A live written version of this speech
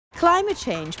Climate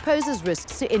change poses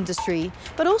risks to industry,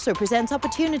 but also presents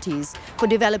opportunities for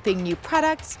developing new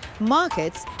products,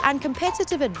 markets, and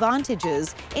competitive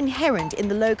advantages inherent in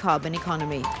the low-carbon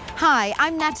economy. Hi,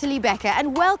 I'm Natalie Becker,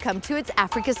 and welcome to It's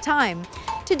Africa's Time.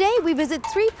 Today, we visit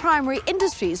 3 primary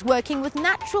industries working with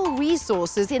natural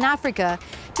resources in Africa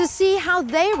to see how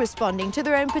they're responding to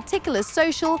their own particular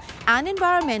social and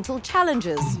environmental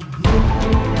challenges.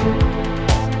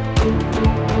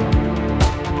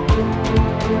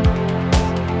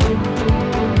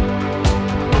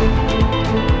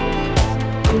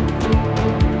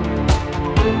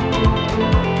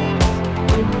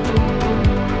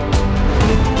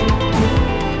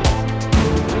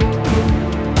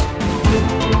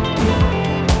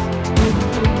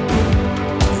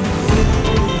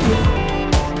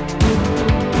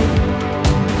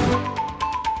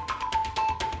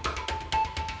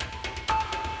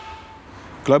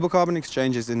 Global Carbon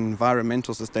Exchange is an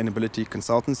environmental sustainability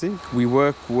consultancy. We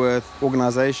work with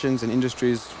organizations and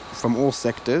industries from all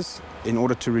sectors in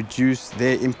order to reduce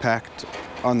their impact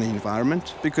on the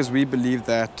environment, because we believe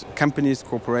that companies,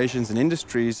 corporations and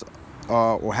industries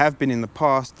are, or have been in the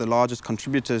past, the largest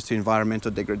contributors to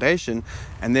environmental degradation,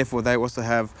 and therefore they also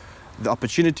have the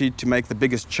opportunity to make the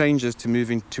biggest changes to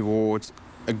moving towards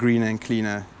a greener and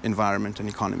cleaner environment and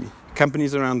economy.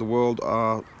 Companies around the world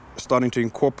are starting to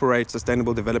incorporate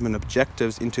sustainable development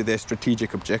objectives into their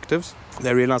strategic objectives.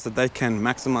 They realize that they can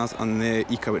maximize on their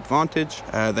eco advantage,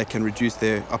 they can reduce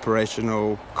their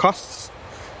operational costs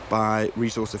by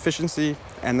resource efficiency,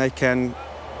 and they can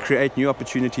create new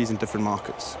opportunities in different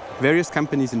markets. Various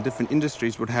companies in different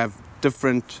industries would have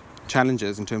different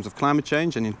challenges in terms of climate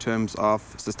change and in terms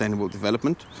of sustainable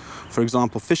development. For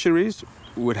example, fisheries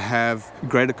would have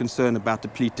greater concern about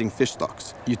depleting fish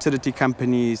stocks. Utility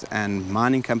companies and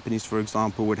mining companies, for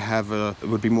example,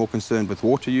 would be more concerned with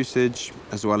water usage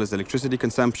as well as electricity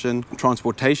consumption.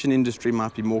 Transportation industry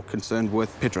might be more concerned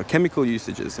with petrochemical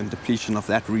usages and depletion of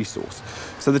that resource.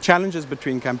 So the challenges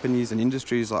between companies and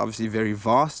industries are obviously very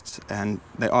vast, and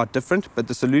they are different, but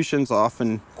the solutions are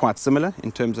often quite similar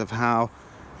in terms of how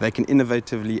they can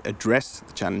innovatively address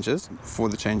the challenges for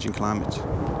the changing climate.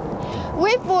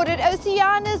 We've boarded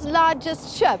Oceana's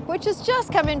largest ship, which has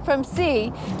just come in from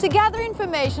sea, to gather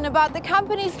information about the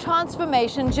company's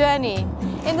transformation journey.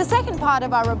 In the second part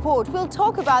of our report, we'll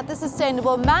talk about the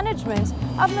sustainable management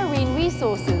of marine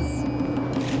resources.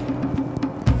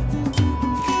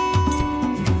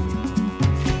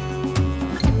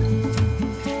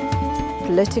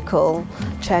 Political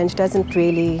change doesn't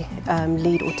really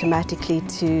lead automatically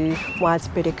to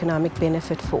widespread economic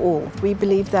benefit for all. We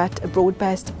believe that a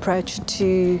broad-based approach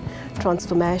to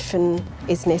transformation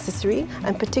is necessary,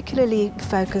 and particularly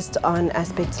focused on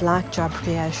aspects like job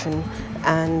creation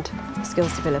and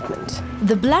skills development.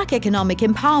 The Black Economic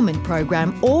Empowerment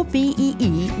Programme, or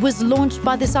BEE, was launched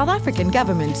by the South African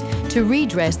government to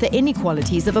redress the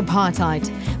inequalities of apartheid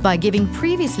by giving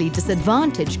previously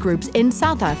disadvantaged groups in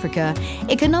South Africa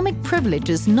economic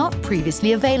privileges not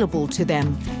previously available to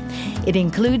them. It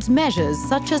includes measures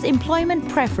such as employment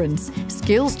preference,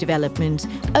 skills development,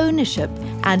 ownership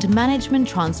and management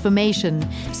transformation,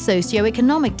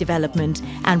 socio-economic development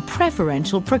and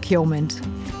preferential procurement.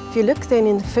 If you look then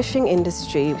in the fishing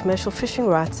industry, commercial fishing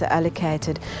rights are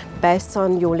allocated based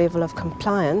on your level of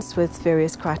compliance with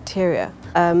various criteria,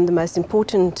 the most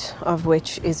important of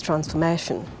which is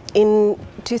transformation. In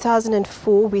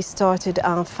 2004, we started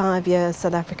our 5-year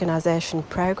South Africanization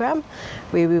program,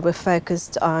 where we were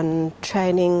focused on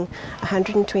training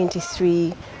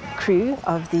 123 crew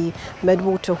of the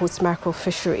midwater horse mackerel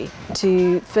fishery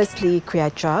to firstly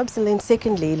create jobs, and then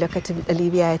secondly look at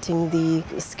alleviating the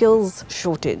skills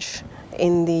shortage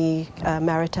in the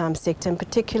maritime sector, and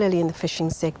particularly in the fishing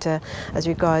sector as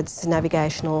regards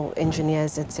navigational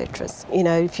engineers, etc. You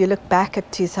know, if you look back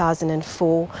at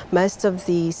 2004, most of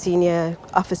the senior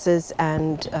officers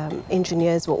and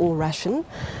engineers were all Russian.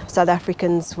 South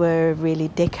Africans were really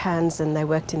deckhands and they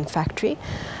worked in factory.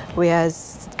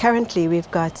 Whereas currently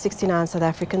we've got 69 South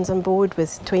Africans on board,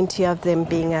 with 20 of them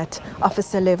being at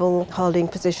officer level, holding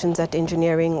positions at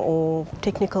engineering or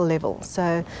technical level.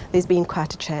 So there's been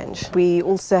quite a change. We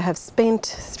also have spent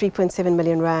 3.7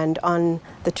 million rand on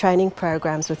the training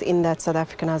programs within that South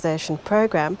Africanization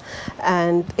program,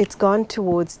 and it's gone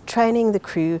towards training the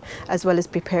crew as well as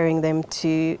preparing them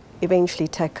to eventually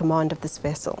take command of this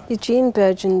vessel. Eugene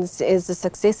Burgeons is a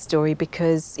success story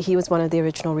because he was one of the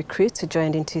original recruits who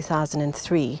joined in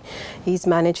 2003. He's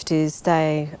managed to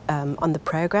stay on the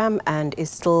program and is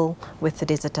still with the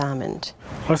Desert Diamond.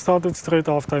 I started straight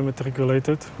after I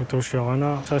matriculated with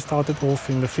Oceana. So I started off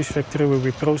in the fish factory where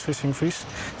we're processing fish.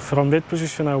 From that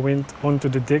position I went onto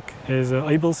the deck as an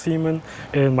able seaman.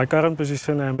 In my current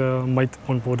position I'm a mate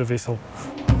on board the vessel.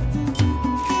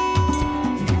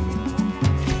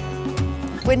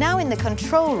 We're now in the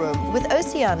control room with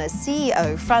Oceana's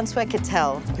CEO, Francois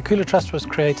Kittel. The Cooler Trust was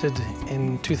created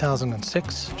in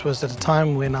 2006. It was at a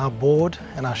time when our board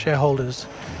and our shareholders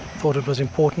thought it was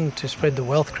important to spread the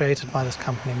wealth created by this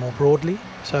company more broadly.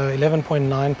 So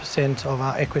 11.9% of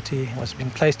our equity was being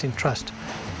placed in trust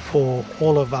for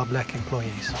all of our black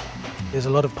employees. There's a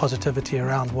lot of positivity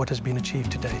around what has been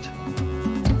achieved to date.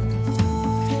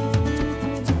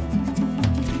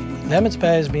 Lambert's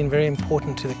Bay has been very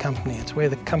important to the company. It's where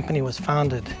the company was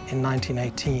founded in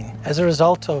 1918. As a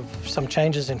result of some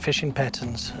changes in fishing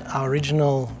patterns, our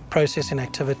original processing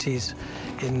activities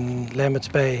in Lambert's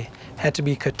Bay had to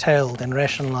be curtailed and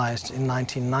rationalized in the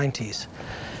 1990s.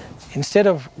 Instead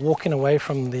of walking away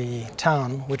from the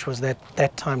town, which was at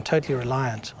that time totally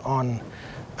reliant on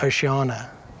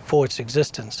Oceana for its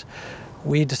existence,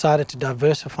 we decided to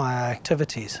diversify our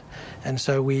activities. And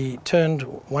so we turned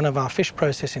one of our fish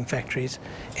processing factories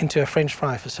into a French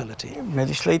fry facility. Met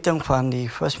die sluiting van die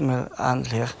vismeel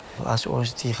aanleg was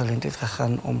ons die geleentheid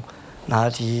gegaan om na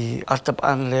die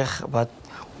aardappelaanleg wat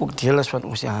ook deel is van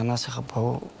Oceana se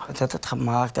gebou. Dat het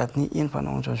gemaakt dat nie een van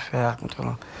ons werk moet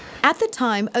doen. At the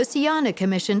time, Oceana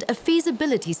commissioned a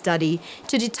feasibility study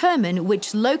to determine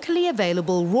which locally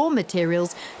available raw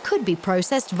materials could be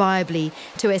processed viably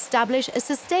to establish a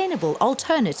sustainable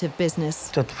alternative business.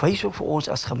 Dit wys ook vir ons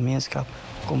as gemeenskap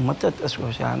committed is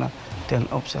Oceana ten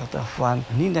opsigte van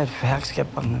nie net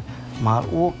werkskepping, maar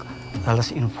ook hulle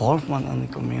involvement in die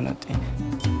community.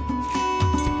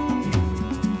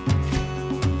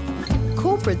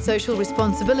 Corporate social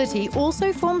responsibility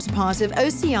also forms part of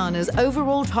Oceana's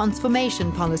overall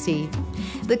transformation policy.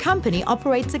 The company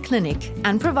operates a clinic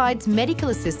and provides medical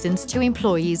assistance to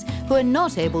employees who are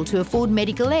not able to afford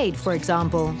medical aid, for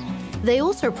example. They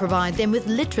also provide them with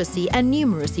literacy and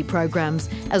numeracy programs,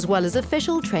 as well as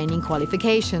official training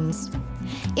qualifications.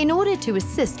 In order to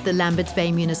assist the Lambert's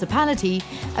Bay municipality,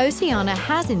 Oceana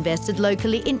has invested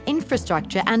locally in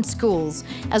infrastructure and schools,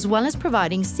 as well as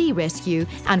providing sea rescue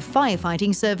and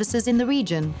firefighting services in the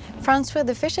region. Francois,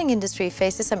 the fishing industry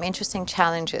faces some interesting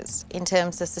challenges in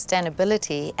terms of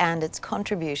sustainability and its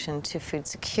contribution to food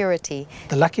security.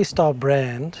 The Lucky Star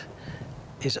brand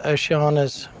is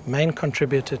Oceana's main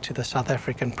contributor to the South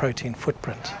African protein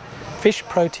footprint. Fish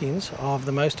proteins are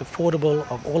the most affordable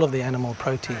of all of the animal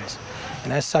proteins,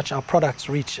 and as such our products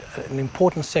reach an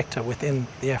important sector within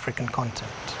the African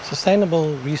continent.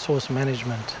 Sustainable resource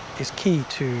management is key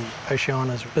to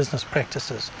Oceana's business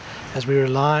practices as we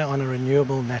rely on a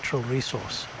renewable natural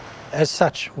resource. As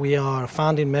such, we are a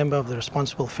founding member of the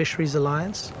Responsible Fisheries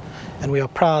Alliance, and we are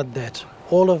proud that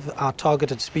all of our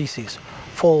targeted species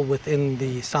fall within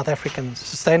the South African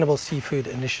Sustainable Seafood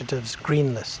Initiative's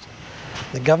Green List.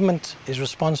 The government is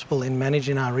responsible in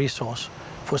managing our resource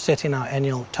for setting our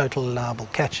annual total allowable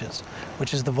catches,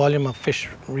 which is the volume of fish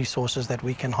resources that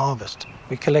we can harvest.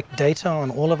 We collect data on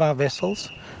all of our vessels.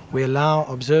 We allow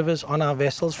observers on our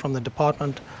vessels from the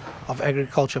Department of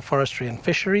Agriculture, Forestry and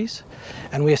Fisheries,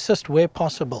 and we assist where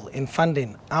possible in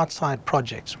funding outside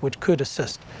projects which could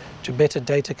assist to better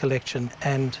data collection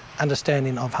and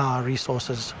understanding of how our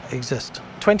resources exist.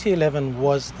 2011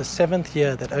 was the 7th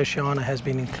year that Oceana has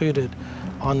been included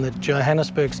on the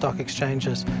Johannesburg Stock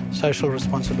Exchange's Social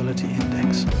Responsibility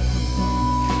Index.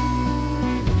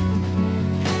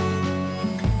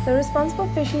 The Responsible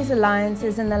Fisheries Alliance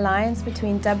is an alliance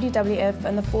between WWF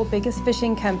and the 4 biggest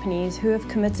fishing companies who have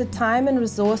committed time and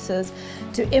resources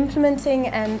to implementing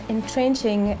and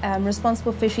entrenching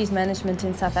responsible fisheries management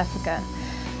in South Africa.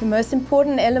 The most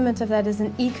important element of that is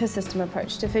an ecosystem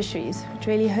approach to fisheries, which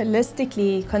really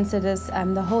holistically considers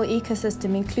the whole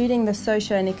ecosystem, including the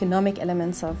socio and economic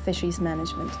elements of fisheries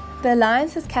management. The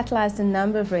Alliance has catalysed a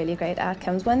number of really great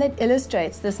outcomes. One that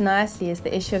illustrates this nicely is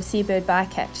the issue of seabird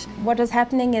bycatch. What was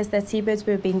happening is that seabirds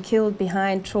were being killed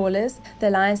behind trawlers. The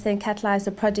Alliance then catalysed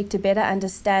a project to better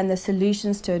understand the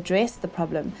solutions to address the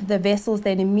problem. The vessels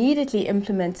then immediately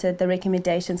implemented the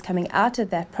recommendations coming out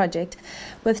of that project,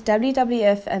 with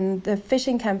WWF and the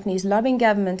fishing companies lobbying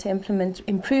government to implement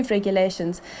improved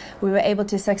regulations, we were able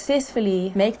to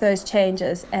successfully make those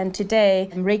changes, and today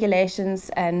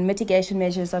regulations and mitigation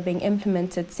measures are being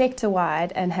implemented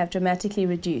sector-wide and have dramatically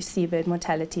reduced seabird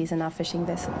mortalities in our fishing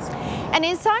vessels. An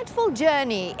insightful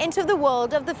journey into the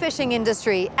world of the fishing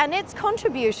industry and its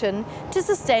contribution to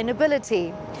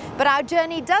sustainability. But our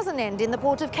journey doesn't end in the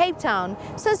port of Cape Town,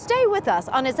 so stay with us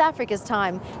on It's Africa's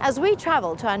Time as we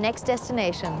travel to our next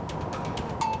destination.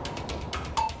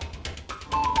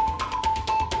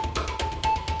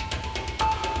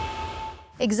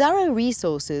 Exxaro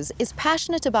Resources is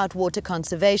passionate about water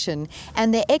conservation,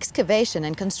 and their excavation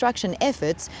and construction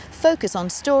efforts focus on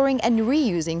storing and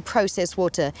reusing processed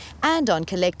water and on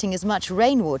collecting as much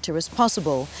rainwater as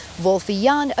possible.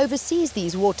 Adriaan oversees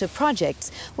these water projects,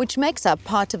 which makes up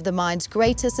part of the mine's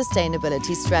greater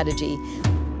sustainability strategy.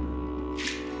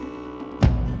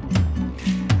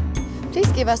 Please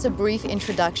give us a brief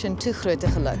introduction to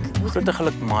Grootegeluk.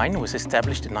 Grootegeluk mine was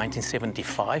established in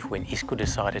 1975 when ISCO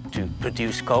decided to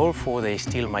produce coal for their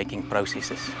steel-making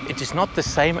processes. It is not the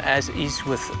same as is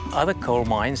with other coal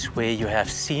mines where you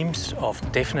have seams of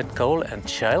definite coal and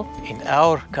shale. In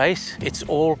our case, it's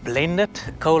all blended.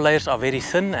 Coal layers are very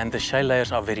thin and the shale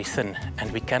layers are very thin,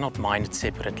 and we cannot mine it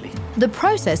separately. The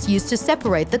process used to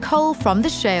separate the coal from the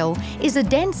shale is a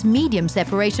dense medium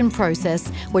separation process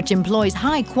which employs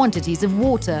high quantities of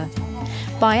water.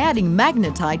 By adding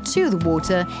magnetite to the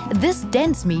water, this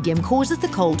dense medium causes the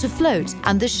coal to float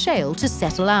and the shale to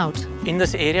settle out. In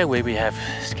this area where we have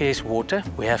scarce water,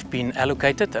 we have been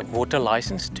allocated a water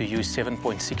license to use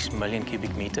 7.6 million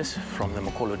cubic meters from the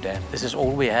Mokolo Dam. This is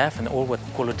all we have and all what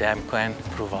Mokolo Dam can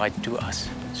provide to us.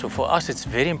 So for us it's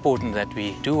very important that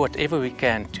we do whatever we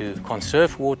can to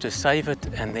conserve water, save it,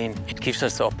 and then it gives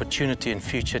us the opportunity in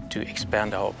future to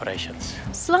expand our operations.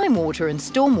 Slime water and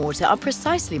stormwater are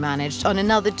precisely managed on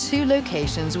another 2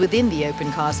 locations within the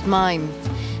open-cast mine.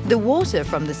 The water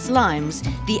from the slimes,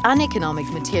 the uneconomic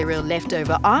material left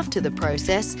over after the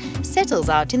process, settles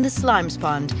out in the slimes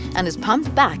pond and is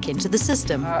pumped back into the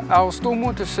system. Our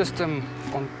stormwater system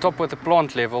on top of the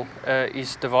plant level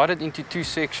is divided into 2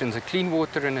 sections, a clean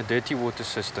water and a dirty water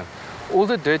system. All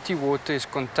the dirty water is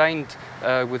contained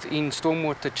within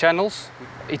stormwater channels.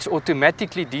 It's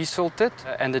automatically desalted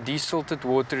and the desalted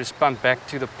water is pumped back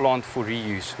to the plant for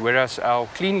reuse, whereas our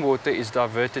clean water is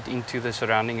diverted into the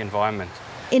surrounding environment.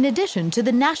 In addition to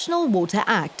the National Water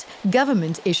Act,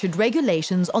 government issued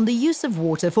regulations on the use of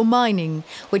water for mining,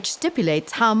 which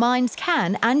stipulates how mines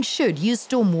can and should use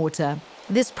stormwater.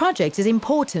 This project is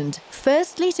important,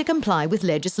 firstly to comply with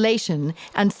legislation,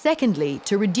 and secondly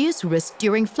to reduce risk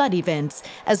during flood events,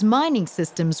 as mining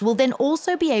systems will then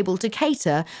also be able to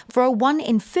cater for a 1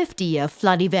 in 50-year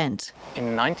flood event.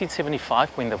 In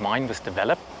 1975, when the mine was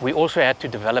developed, we also had to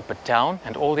develop a town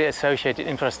and all the associated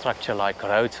infrastructure like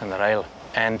roads and rail.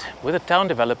 And with the town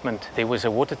development, there was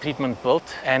a water treatment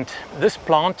built, and this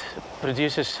plant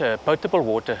produces potable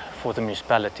water for the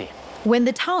municipality. When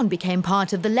the town became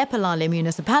part of the Lephalale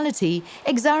municipality,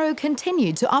 Exxaro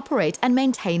continued to operate and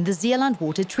maintain the Zeeland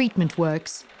water treatment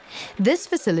works. This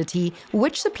facility,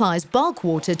 which supplies bulk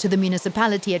water to the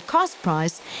municipality at cost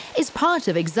price, is part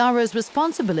of Exxaro's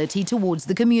responsibility towards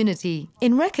the community.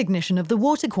 In recognition of the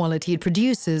water quality it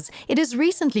produces, it has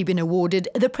recently been awarded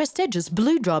the prestigious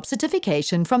Blue Drop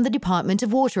certification from the Department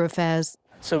of Water Affairs.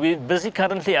 So we're busy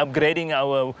currently upgrading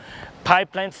our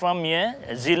pipeline from here,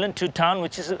 Zeeland to town,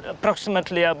 which is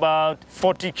approximately about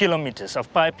 40 kilometers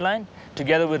of pipeline,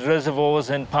 together with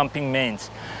reservoirs and pumping mains.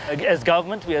 As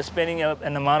government, we are spending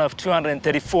an amount of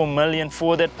 234 million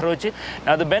for that project.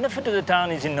 Now, the benefit to the town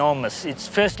is enormous. It's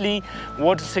firstly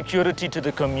water security to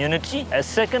the community.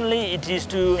 Secondly, it is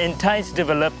to entice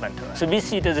development. So we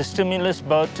see it as a stimulus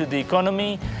both to the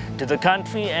economy, to the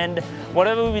country, and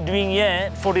whatever we're doing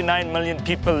here, 49 million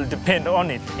people depend on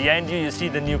it. Behind you, you see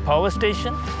the new power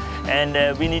station,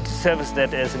 and we need to service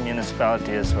that as a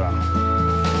municipality as well.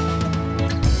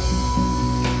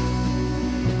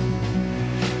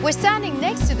 We're standing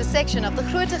next to the section of the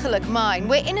Grootegeluk mine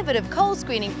where innovative coal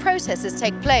screening processes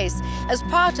take place as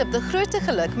part of the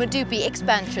Grootegeluk Medupi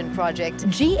expansion project.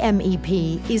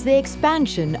 GMEP is the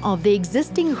expansion of the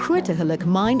existing Grootegeluk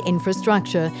mine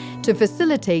infrastructure to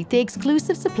facilitate the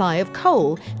exclusive supply of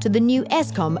coal to the new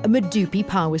Eskom Medupi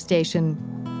power station.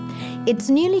 Its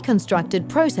newly constructed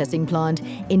processing plant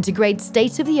integrates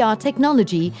state-of-the-art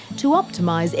technology to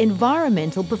optimize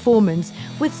environmental performance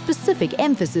with specific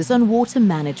emphasis on water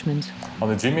management. On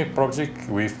the GME project,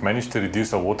 we've managed to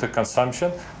reduce our water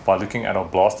consumption by looking at our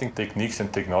blasting techniques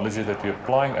and technology that we're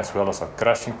applying, as well as our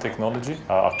crushing technology.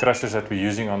 Our crushers that we're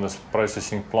using on this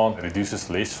processing plant reduces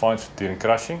less fines during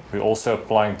crushing. We're also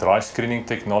applying dry screening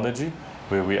technology,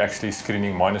 where we're actually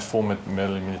screening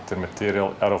 -4mm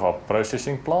material out of our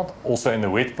processing plant. Also in the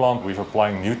wet plant, we're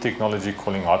applying new technology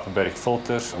calling hyperbaric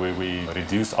filters, where we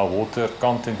reduce our water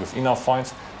content within our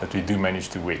fines that we do manage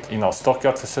to wet. In our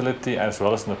stockyard facility, as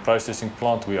well as in the processing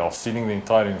plant, we are sealing the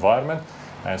entire environment.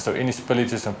 And so any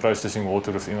spillages and processing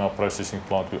water within our processing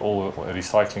plant, we're all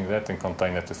recycling that and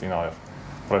contain it within our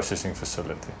processing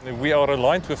facility. We are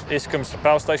aligned with Eskom's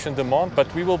power station demand, but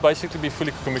we will basically be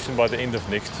fully commissioned by the end of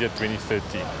next year,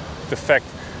 2013. The fact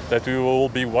that we will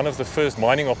be one of the first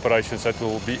mining operations that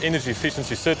will be energy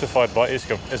efficiency certified by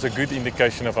Eskom is a good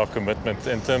indication of our commitment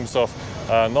in terms of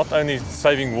not only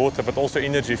saving water, but also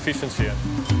energy efficiency.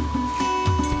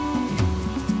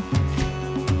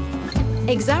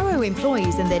 Exxaro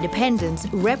employees and their dependents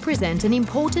represent an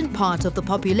important part of the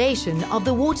population of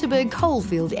the Waterberg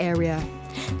coalfield area.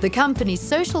 The company's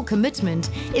social commitment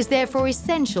is therefore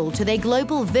essential to their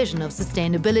global vision of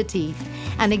sustainability.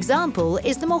 An example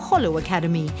is the Moholo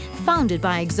Academy, founded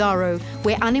by Exxaro,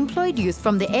 where unemployed youth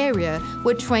from the area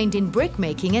were trained in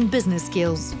brickmaking and business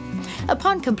skills.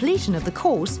 Upon completion of the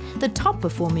course, the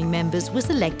top-performing members were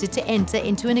selected to enter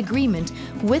into an agreement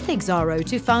with Exxaro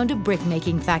to found a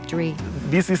brickmaking factory.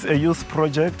 This is a youth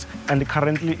project and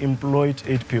currently employed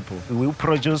 8 people. We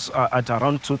produce at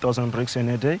around 2,000 bricks in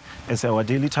a day as our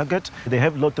daily target. They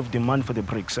have a lot of demand for the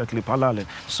bricks at Lipalale,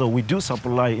 so we do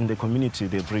supply in the community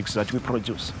the bricks that we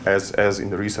produce. As in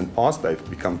the recent past, they've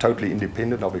become totally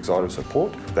independent of Exxaro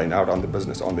support. They now run the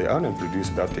business on their own and produce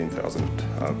about 10,000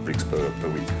 bricks per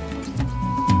week.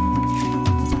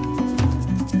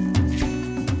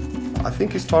 I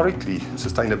think historically,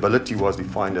 sustainability was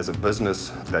defined as a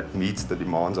business that meets the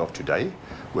demands of today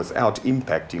without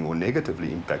impacting or negatively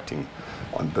impacting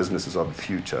on businesses of the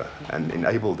future and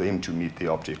enable them to meet their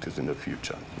objectives in the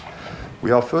future.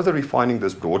 We are further refining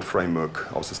this broad framework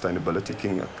of sustainability,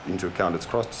 taking into account its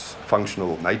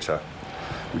cross-functional nature,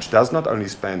 which does not only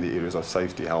span the areas of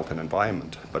safety, health and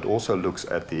environment, but also looks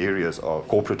at the areas of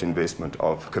corporate investment,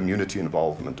 of community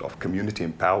involvement, of community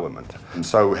empowerment. And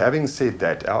so having said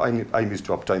that, our aim is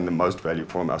to obtain the most value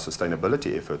from our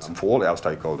sustainability efforts for all our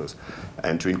stakeholders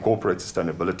and to incorporate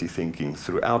sustainability thinking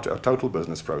throughout our total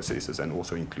business processes and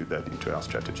also include that into our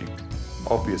strategy.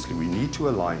 Obviously, we need to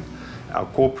align our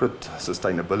corporate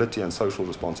sustainability and social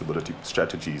responsibility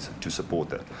strategies to support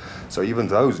that. So even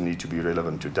those need to be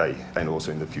relevant today and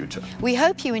also in the future. We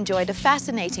hope you enjoyed a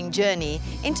fascinating journey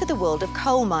into the world of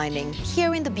coal mining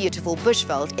here in the beautiful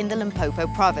Bushveld in the Limpopo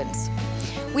province.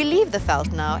 We leave the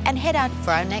veld now and head out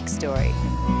for our next story.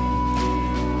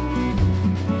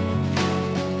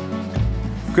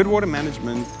 Good water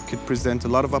management could present a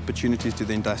lot of opportunities to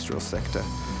the industrial sector.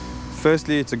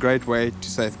 Firstly, it's a great way to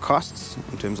save costs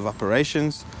in terms of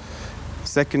operations.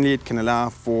 Secondly, it can allow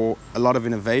for a lot of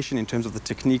innovation in terms of the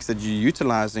techniques that you're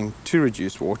utilizing to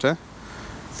reduce water.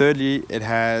 Thirdly, it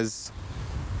has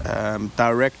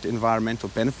direct environmental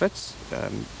benefits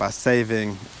by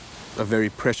saving a very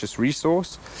precious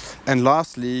resource. And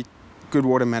lastly, good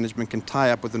water management can tie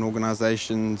up with an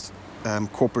organization's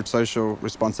corporate social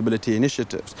responsibility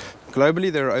initiatives.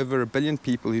 Globally, there are over 1 billion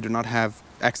people who do not have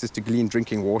access to clean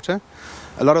drinking water.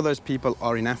 A lot of those people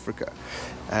are in Africa.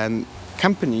 And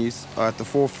companies are at the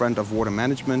forefront of water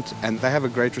management, and they have a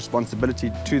great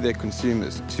responsibility to their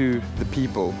consumers, to the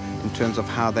people, in terms of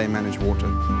how they manage water.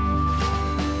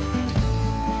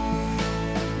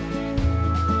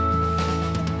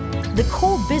 The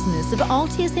core business of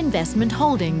Altius Investment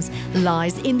Holdings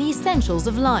lies in the essentials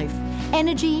of life: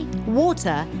 energy,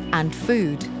 water and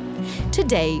food.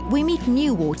 Today, we meet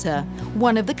New Water,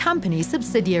 one of the company's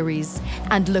subsidiaries,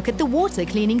 and look at the water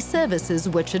cleaning services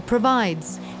which it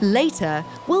provides. Later,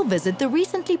 we'll visit the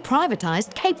recently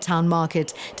privatized Cape Town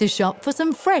market to shop for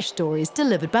some fresh stories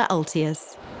delivered by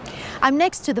Altius. I'm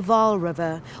next to the Vaal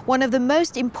River, one of the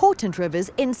most important rivers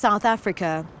in South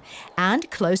Africa. And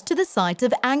close to the site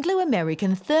of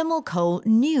Anglo-American thermal coal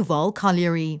New Vaal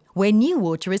Colliery, where New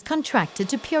Water is contracted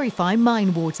to purify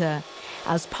mine water,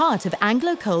 as part of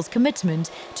Anglo Coal's commitment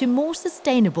to more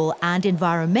sustainable and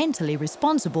environmentally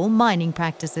responsible mining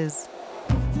practices.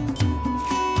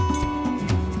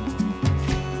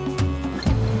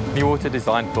 New Water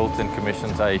designed, built and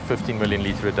commissioned a 15 million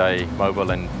litre a day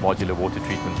mobile and modular water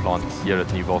treatment plant here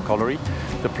at New Vaal Colliery.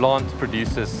 The plant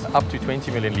produces up to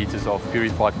 20 million litres of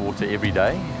purified water every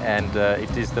day, and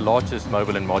it is the largest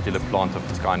mobile and modular plant of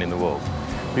its kind in the world.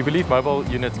 We believe mobile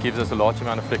units gives us a large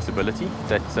amount of flexibility,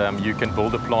 that you can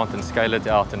build a plant and scale it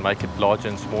out and make it larger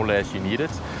and smaller as you need it.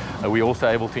 We're also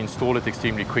able to install it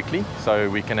extremely quickly, so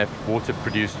we can have water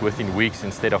produced within weeks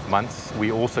instead of months.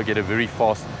 We also get a very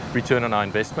fast return on our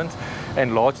investment,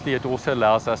 and largely it also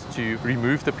allows us to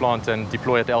remove the plant and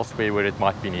deploy it elsewhere where it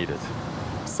might be needed.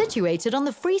 Situated on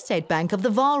the Free State bank of the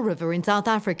Vaal River in South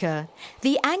Africa,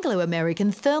 the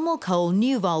Anglo-American thermal coal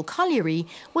New Vaal Colliery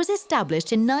was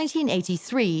established in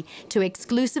 1983 to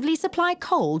exclusively supply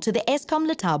coal to the Eskom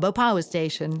Letabo power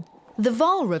station. The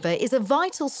Vaal River is a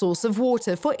vital source of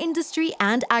water for industry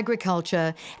and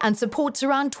agriculture and supports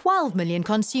around 12 million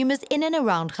consumers in and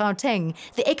around Gauteng,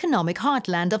 the economic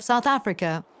heartland of South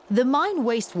Africa. The mine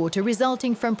wastewater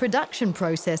resulting from production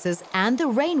processes and the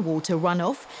rainwater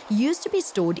runoff used to be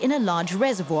stored in a large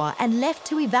reservoir and left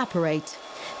to evaporate.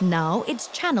 Now it's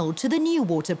channeled to the new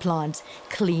water plant,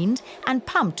 cleaned and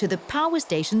pumped to the power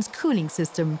station's cooling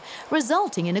system,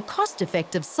 resulting in a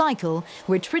cost-effective cycle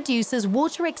which produces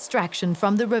water extraction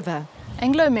from the river.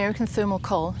 Anglo-American thermal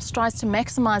coal strives to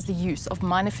maximize the use of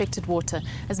mine-affected water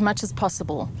as much as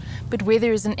possible. But where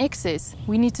there is an excess,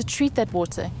 we need to treat that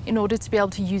water in order to be able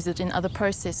to use it in other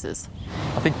processes.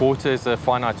 I think water is a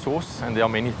finite source, and there are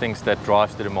many things that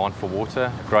drive the demand for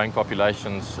water: growing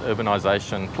populations,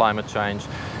 urbanization, climate change.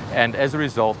 And as a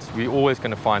result, we're always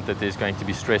going to find that there's going to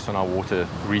be stress on our water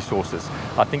resources.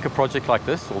 I think a project like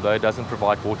this, although it doesn't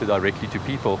provide water directly to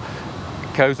people,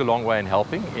 goes a long way in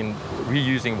helping in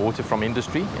reusing water from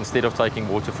industry instead of taking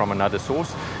water from another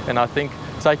source. And I think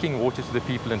taking water to the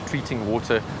people and treating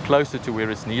water closer to where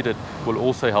it's needed will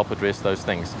also help address those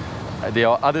things. There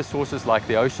are other sources like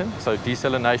the ocean, so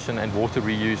desalination and water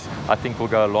reuse, I think, will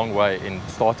go a long way in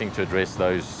starting to address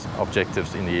those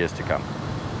objectives in the years to come.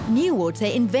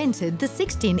 Newater invented the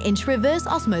 16-inch reverse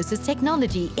osmosis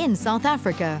technology in South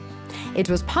Africa. It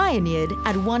was pioneered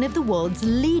at one of the world's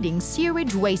leading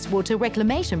sewage wastewater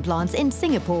reclamation plants in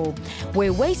Singapore,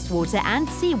 where wastewater and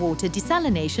seawater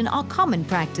desalination are common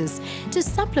practice to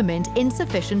supplement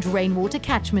insufficient rainwater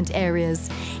catchment areas.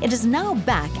 It is now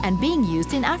back and being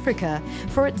used in Africa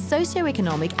for its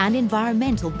socio-economic and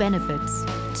environmental benefits.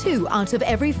 2 out of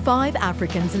every 5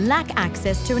 Africans lack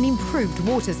access to an improved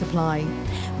water supply.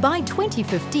 By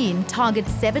 2015, Target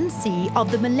 7C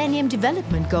of the Millennium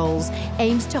Development Goals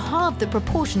aims to halve the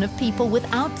proportion of people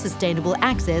without sustainable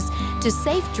access to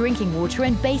safe drinking water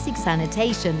and basic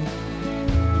sanitation.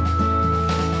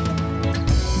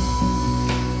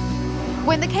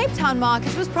 When the Cape Town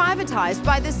market was privatised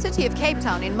by the City of Cape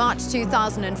Town in March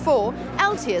 2004,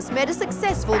 Altius made a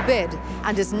successful bid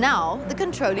and is now the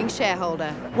controlling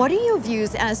shareholder. What are your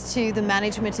views as to the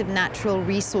management of natural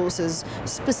resources,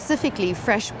 specifically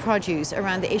fresh produce,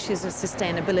 around the issues of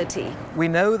sustainability? We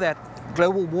know that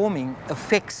global warming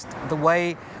affects the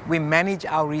way we manage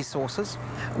our resources.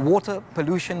 Water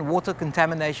pollution, water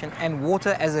contamination, and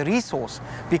water as a resource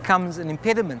becomes an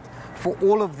impediment for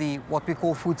all of the what we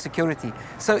call food security.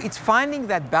 So it's finding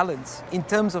that balance in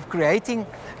terms of creating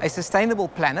a sustainable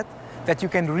planet that you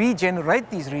can regenerate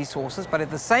these resources, but at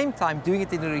the same time doing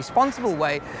it in a responsible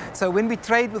way. So when we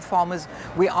trade with farmers,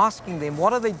 we're asking them,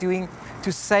 what are they doing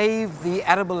to save the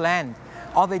arable land?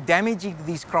 Are they damaging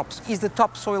these crops? Is the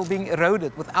topsoil being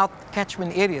eroded without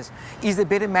catchment areas? Is there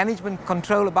better management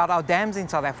control about our dams in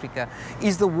South Africa?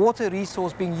 Is the water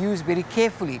resource being used very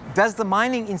carefully? Does the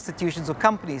mining institutions or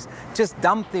companies just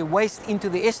dump their waste into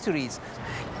the estuaries?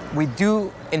 We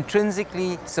do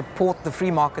intrinsically support the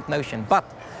free market notion, but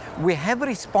we have a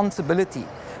responsibility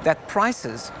that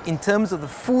prices, in terms of the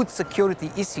food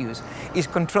security issues, is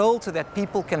controlled so that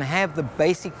people can have the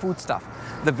basic foodstuff,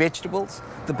 the vegetables,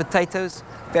 the potatoes,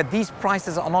 that these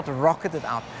prices are not rocketed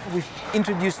out. We've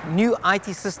introduced new IT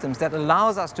systems that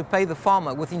allows us to pay the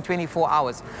farmer within 24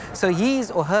 hours. So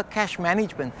his or her cash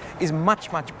management is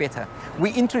much, much better.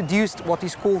 We introduced what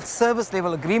is called service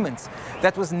level agreements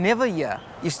that was never here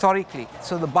historically.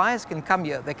 So the buyers can come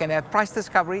here, they can have price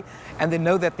discovery, and they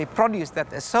know that their produce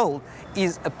that is sold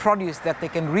is a produce that they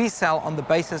can resell on the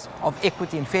basis of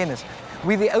equity and fairness.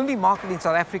 We're the only market in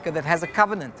South Africa that has a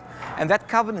covenant, and that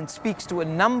covenant speaks to a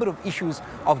number of issues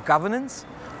of governance,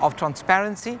 of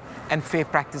transparency, and fair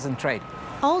practice in trade.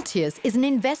 Altius is an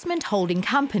investment holding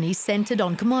company centred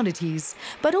on commodities,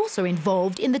 but also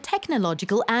involved in the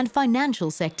technological and financial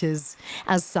sectors.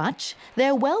 As such,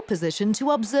 they're well positioned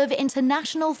to observe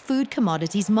international food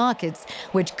commodities markets,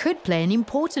 which could play an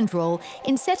important role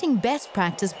in setting best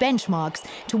practice benchmarks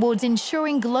towards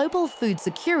ensuring global food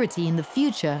security in the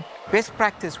future. Best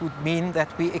practice would mean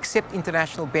that we accept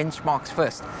international benchmarks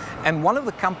first. And one of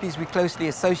the companies we closely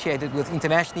associated with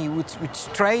internationally, which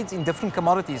trades in different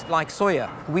commodities like soya,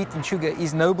 wheat and sugar,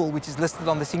 is Noble, which is listed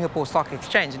on the Singapore Stock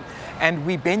Exchange. And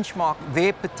we benchmark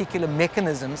their particular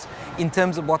mechanisms in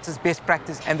terms of what is best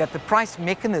practice, and that the price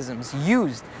mechanisms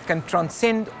used can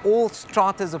transcend all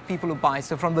stratas of people who buy.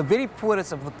 So from the very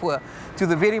poorest of the poor to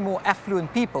the very more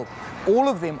affluent people, all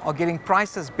of them are getting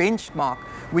prices benchmarked,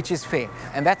 which is fair.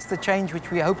 And that's the change which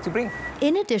we hope to bring.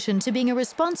 In addition to being a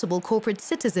responsible corporate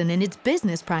citizen in its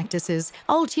business practices,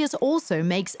 Altius also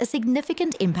makes a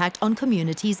significant impact on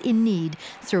communities in need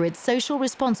through its social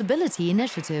responsibility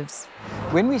initiatives.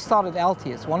 When we started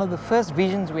Altius, one of the first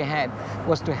visions we had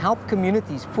was to help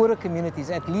communities, poorer communities,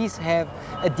 at least have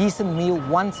a decent meal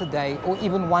once a day or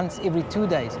even once every 2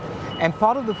 days. And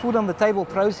part of the food on the table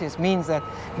process means that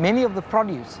many of the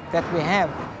produce that we have,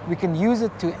 we can use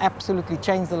it to absolutely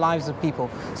change the lives of people.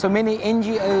 So many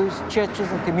NGOs, churches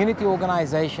and community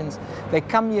organizations, they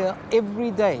come here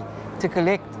every day to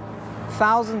collect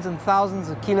thousands and thousands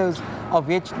of kilos of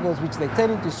vegetables which they turn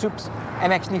into soups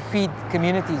and actually feed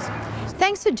communities.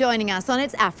 Thanks for joining us on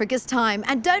It's Africa's Time,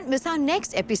 and don't miss our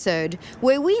next episode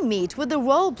where we meet with the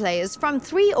role players from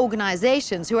 3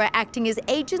 organizations who are acting as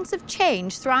agents of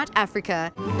change throughout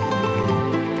Africa.